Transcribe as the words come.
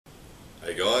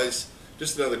Hey guys,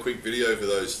 just another quick video for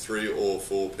those 3 or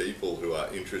 4 people who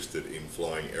are interested in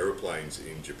flying aeroplanes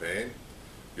in Japan.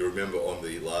 You remember on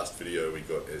the last video we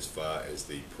got as far as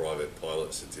the private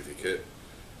pilot certificate.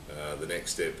 The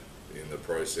next step in the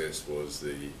process was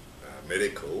the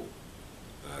medical,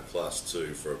 class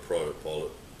 2 for a private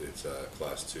pilot. It's a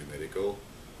class 2 medical.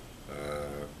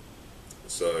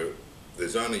 So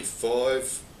there's only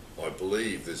 5, I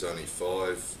believe there's only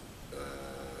 5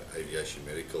 aviation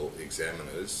medical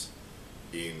examiners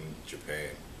in Japan,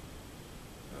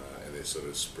 and they're sort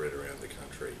of spread around the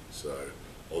country. So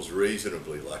I was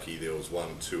reasonably lucky. There was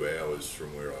one 2 hours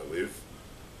from where I live,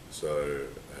 so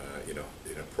in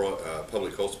a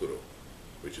public hospital,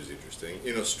 which is interesting.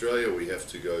 In Australia we have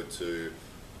to go to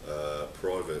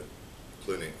private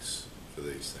clinics for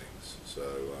these things, so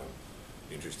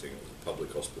interesting. It was a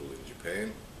public hospital in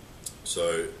Japan,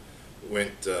 so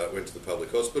went to the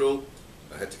public hospital.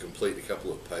 I had to complete a couple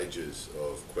of pages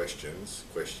of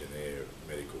questionnaire,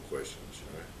 medical questions,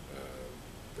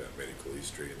 about medical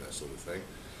history and that sort of thing.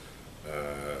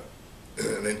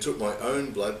 And then took my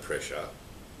own blood pressure.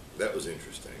 That was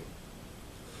interesting.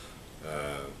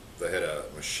 They had a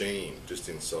machine just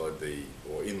inside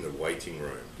in the waiting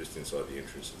room, just inside the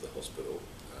entrance of the hospital.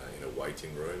 In a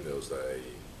waiting room there was a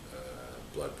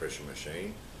blood pressure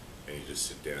machine, and you just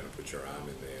sit down and put your arm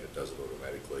in there and it does it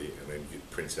automatically, and then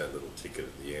it prints out a little ticket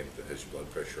at the end that has your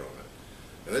blood pressure on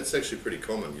it. And that's actually pretty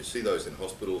common. You see those in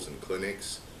hospitals and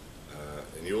clinics,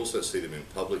 and you also see them in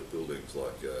public buildings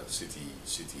like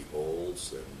city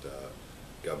halls and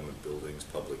government buildings,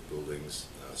 public buildings,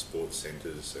 sports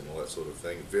centres and all that sort of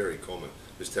thing. Very common.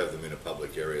 Just have them in a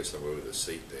public area somewhere with a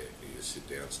seat there. You just sit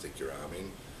down, stick your arm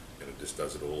in, and it just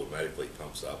does it all automatically,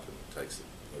 pumps up and takes a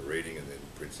reading and then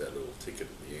prints out a little ticket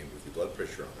at the end with your blood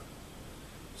pressure on it.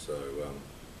 So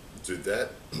do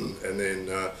that, and then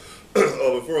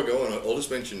before I go on, I'll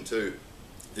just mention too,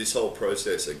 this whole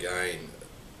process again,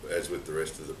 as with the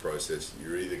rest of the process,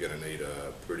 you're either going to need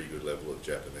a pretty good level of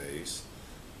Japanese,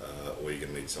 or you're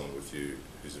going to need someone with you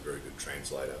who's a very good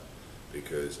translator,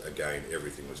 because again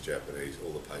everything was Japanese,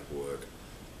 all the paperwork,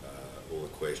 all the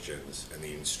questions and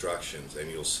the instructions,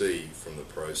 and you'll see from the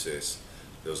process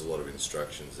there was a lot of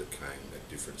instructions that came at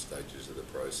different stages of the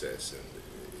process, and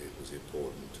it was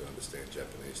important to understand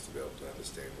Japanese to be able to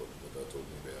understand what they're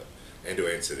talking about and to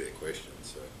answer their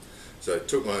questions. So I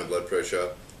took my own blood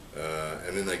pressure,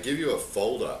 and then they give you a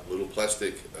folder, little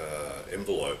plastic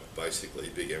envelope, basically,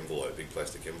 big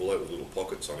plastic envelope with little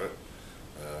pockets on it,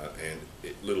 and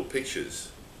little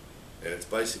pictures, and it's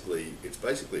basically a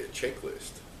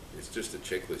checklist. It's just a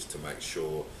checklist to make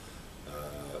sure,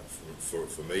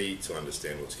 for me to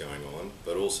understand what's going on,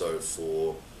 but also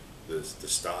for the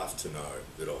staff to know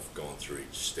that I've gone through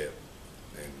each step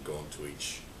and gone to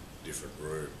each different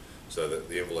room. So that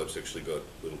the envelope's actually got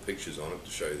little pictures on it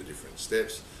to show you the different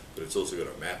steps, but it's also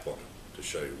got a map on it to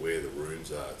show you where the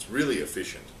rooms are. It's really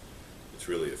efficient. It's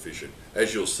really efficient.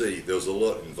 As you'll see, there was a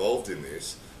lot involved in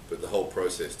this, but the whole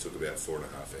process took about 4.5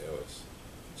 hours.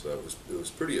 So it was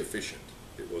pretty efficient.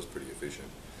 It was pretty efficient.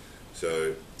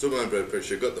 So took my own blood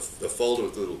pressure, got the folder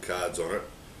with the little cards on it.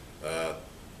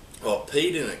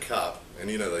 Peed in a cup, and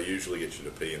they usually get you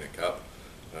to pee in a cup.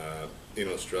 In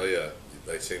Australia,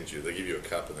 they give you a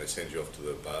cup and they send you off to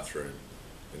the bathroom,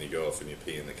 and you go off and you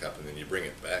pee in the cup, and then you bring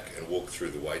it back and walk through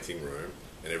the waiting room,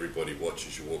 and everybody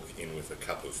watches you walk in with a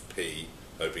cup of pee,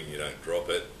 hoping you don't drop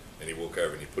it, and you walk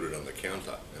over and you put it on the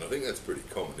counter. And I think that's pretty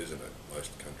common, isn't it?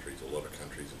 Most countries, a lot of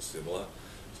countries are similar,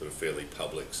 sort of fairly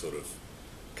public sort of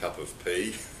cup of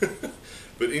pee.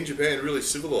 But in Japan, really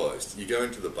civilized. You go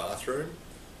into the bathroom,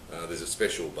 there's a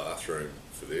special bathroom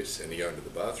for this, and you go into the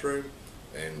bathroom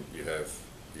and you have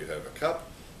a cup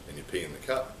and you pee in the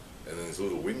cup, and then there's a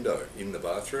little window in the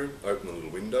bathroom. Open the little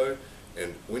window,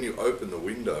 and when you open the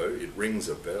window it rings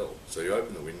a bell. So you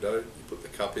open the window, you put the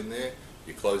cup in there,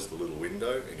 you close the little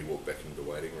window, and you walk back into the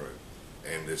waiting room.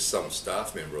 And there's some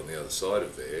staff member on the other side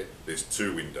of there. There's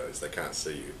 2 windows. They can't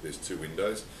see you. There's 2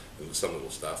 windows, and some little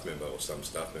staff member or some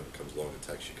staff member comes along and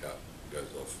takes your cup, goes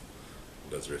off,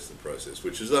 and does the rest of the process,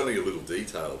 which is only a little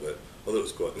detail, but I thought it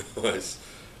was quite nice.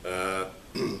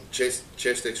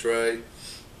 Chest X-ray,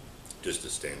 just a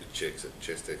standard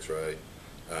chest X-ray,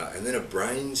 and then a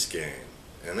brain scan,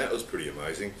 and that was pretty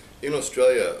amazing. In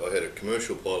Australia, I had a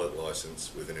commercial pilot license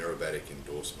with an aerobatic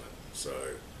endorsement, so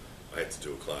I had to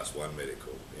do a Class 1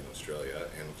 medical in Australia,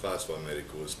 and Class 1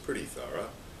 medical was pretty thorough,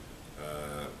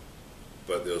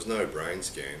 but there was no brain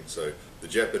scan. So the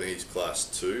Japanese Class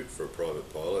 2 for a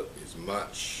private pilot is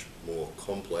much more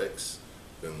complex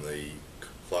than the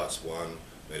Class 1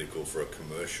 medical for a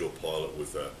commercial pilot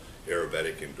with a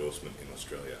aerobatic endorsement in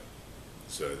Australia.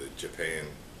 So the Japan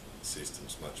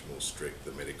system's much more strict.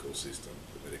 The medical system,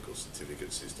 the medical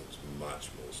certificate system's much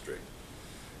more strict.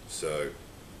 So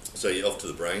you're off to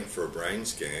the brain for a brain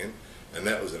scan, and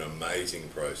that was an amazing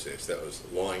process. That was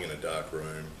lying in a dark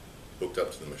room, hooked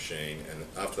up to the machine, and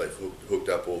after they've hooked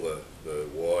up all the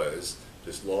wires,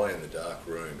 just lie in the dark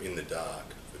room, in the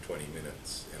dark, for 20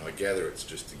 minutes. And I gather it's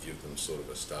just to give them sort of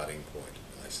a starting point.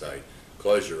 And they say,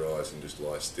 close your eyes and just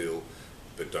lie still,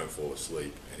 but don't fall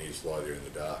asleep, and you just lie there in the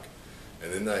dark.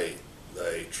 And then they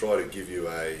try to give you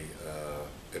a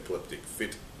epileptic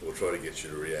fit, or try to get you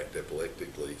to react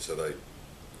epileptically. So they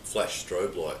flash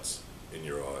strobe lights in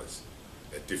your eyes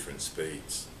at different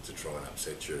speeds to try and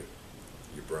upset your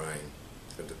brain,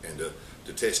 and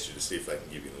to test you to see if they can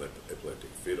give you an epileptic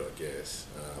fit, I guess,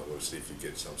 or see if you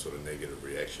get some sort of negative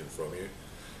reaction from you.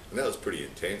 And that was pretty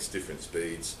intense, different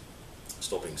speeds,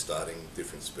 stopping, starting,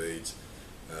 different speeds,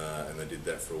 and they did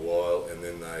that for a while, and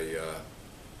then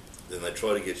they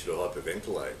try to get you to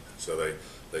hyperventilate. So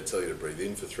they tell you to breathe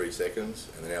in for 3 seconds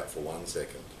and then out for 1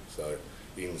 second. So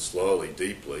in slowly,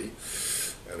 deeply,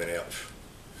 and then out,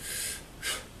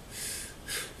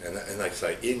 and they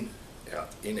say in,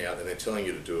 out, and they're telling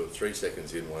you to do it 3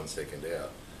 seconds in, 1 second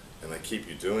out, and they keep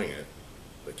you doing it.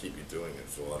 They keep you doing it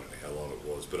for I don't know how long it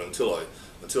was, but until I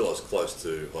was close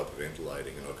to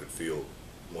hyperventilating, and I could feel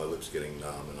my lips getting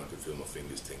numb, and I could feel my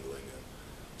fingers tingling. And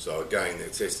so again, they're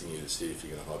testing you to see if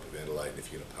you're going to hyperventilate and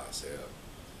if you're going to pass out.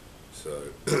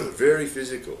 So very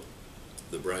physical.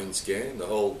 The brain scan, the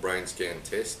whole brain scan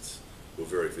tests were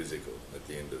very physical. At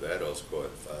the end of that, I was quite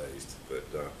phased, but.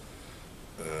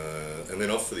 And then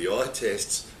off for the eye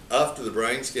tests. After the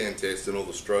brain scan test and all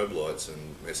the strobe lights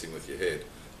and messing with your head,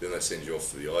 then they send you off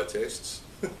for the eye tests.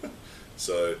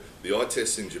 So the eye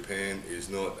tests in Japan is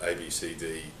not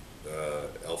ABCD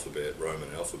alphabet,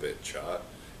 Roman alphabet chart.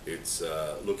 It's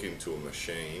look into a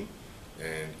machine,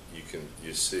 and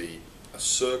you see a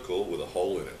circle with a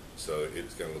hole in it. So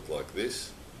it's going to look like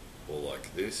this, or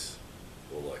like this,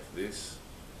 or like this,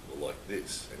 or like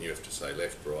this, and you have to say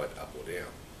left, right, up or down.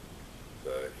 So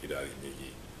hidari,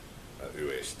 migi, ue,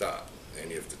 shita,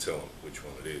 and you have to tell them which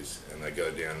one it is, and they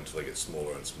go down until they get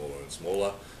smaller and smaller and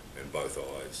smaller, and both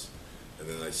eyes, and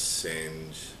then they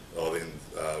send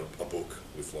a book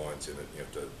with lines in it. You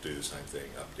have to do the same thing,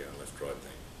 up, down, left, right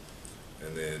thing,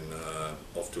 and then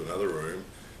off to another room,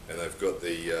 and they've got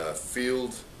the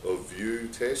field of view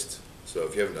test. So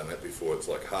if you haven't done that before, it's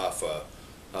like half a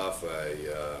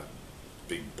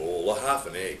big ball, or half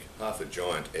an egg, half a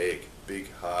giant egg, big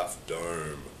half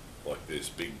dome like this,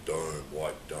 big dome,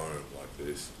 white dome like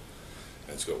this,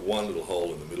 and it's got one little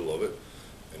hole in the middle of it,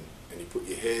 and you put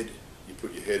your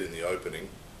head in the opening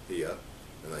here,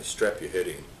 and they strap your head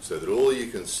in so that all you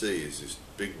can see is this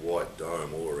big white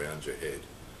dome all around your head,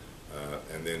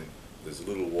 and then there's a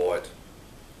little white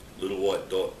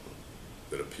dot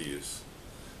that appears,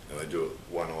 and they do it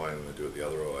one eye and they do it the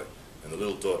other eye, and the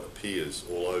little dot appears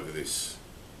all over this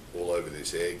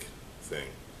egg thing.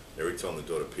 Every time the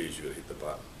dot appears, you've got to hit the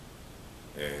button,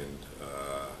 and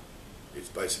it's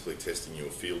basically testing your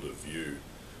field of view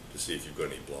to see if you've got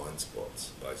any blind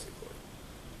spots, basically.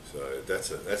 So that's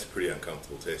a pretty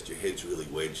uncomfortable test. Your head's really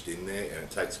wedged in there, and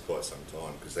it takes quite some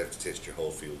time because they have to test your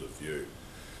whole field of view.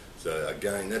 So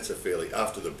again, that's a fairly,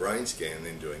 after the brain scan,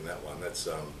 then doing that one, that's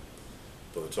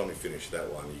by the time you finish that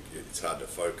one, it's hard to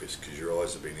focus because your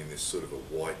eyes have been in this sort of a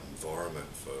white environment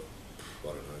for,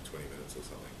 I don't know, 20 minutes or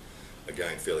something.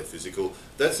 Again, fairly physical.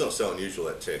 That's not so unusual,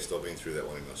 that test. I've been through that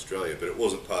one in Australia, but it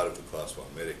wasn't part of the Class 1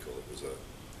 medical. It was an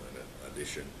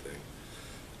addition thing.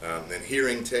 Then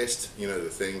hearing test, you know the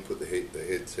thing, put the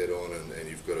headset on, and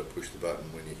you've got to push the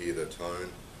button when you hear the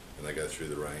tone, and they go through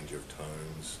the range of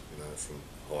tones, you know, from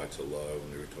high to low,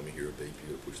 and every time you hear a beep,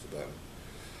 you've got to push the button.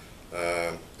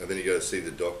 And then you go to see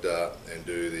the doctor and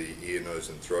do the ear, nose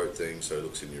and throat thing. So he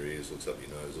looks in your ears, looks up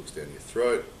your nose, looks down your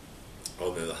throat.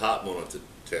 Oh, then the heart monitor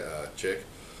check.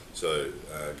 So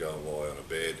go and lie on a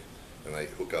bed, and they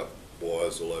hook up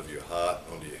wires all over your heart,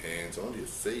 onto your hands, onto your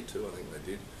feet too, I think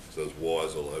they did. So there's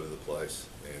wires all over the place,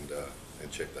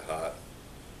 and check the heart.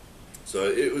 So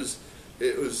it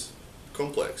was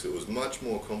complex. It was much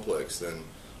more complex than,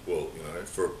 well, you know,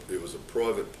 it was a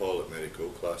private pilot medical,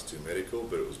 Class 2 medical,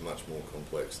 but it was much more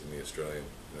complex than the Australian.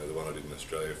 You know, the one I did in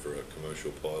Australia for a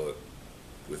commercial pilot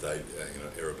with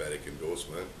aerobatic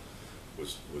endorsement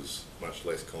was much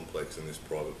less complex than this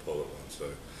private pilot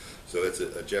one. So that's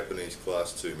a Japanese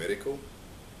Class 2 medical,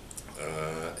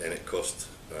 and it cost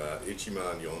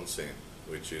Ichiman Yonsen,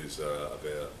 which is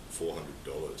about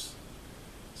 $400.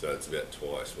 So it's about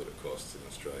twice what it costs in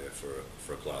Australia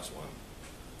for a Class 1.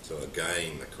 So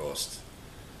again, the cost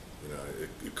You know,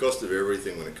 the cost of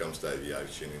everything when it comes to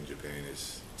aviation in Japan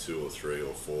is 2 or 3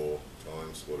 or 4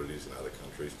 times what it is in other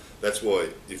countries. That's why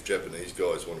if Japanese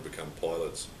guys want to become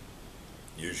pilots,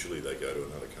 usually they go to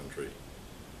another country.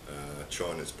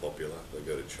 China's popular. They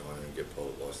go to China and get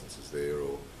pilot licenses there,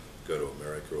 or go to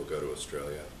America or go to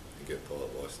Australia and get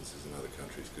pilot licenses in other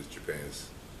countries, because Japan is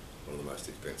one of the most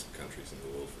expensive countries in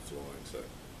the world for flying.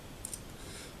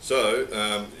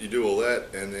 So you do all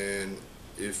that, and then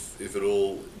if it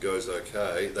all goes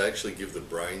okay, they actually give the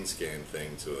brain scan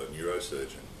thing to a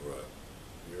neurosurgeon or a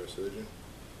neurosurgeon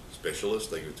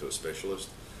specialist. They give it to a specialist,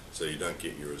 so you don't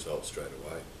get your results straight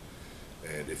away.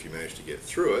 And if you manage to get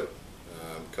through it,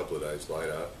 a couple of days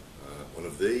later, one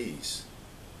of these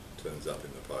turns up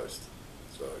in the post.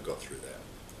 So I got through that.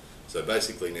 So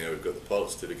basically now we've got the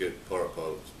pilot certificate, private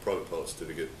pilot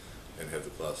certificate, and have the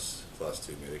class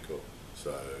 2 medical.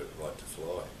 So right to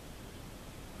fly.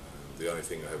 The only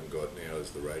thing I haven't got now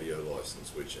is the radio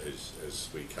license, which as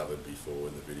we covered before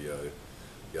in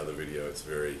the other video, it's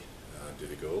very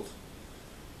difficult.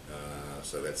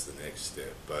 So that's the next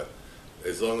step. But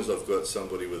as long as I've got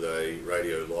somebody with a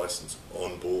radio license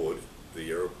on board the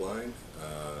aeroplane,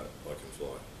 I can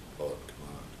fly, pilot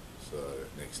command. So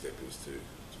next step is to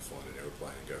find an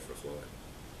aeroplane and go for a flight.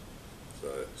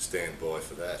 So stand by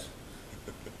for that.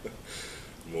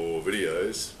 More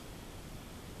videos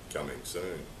coming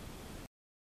soon.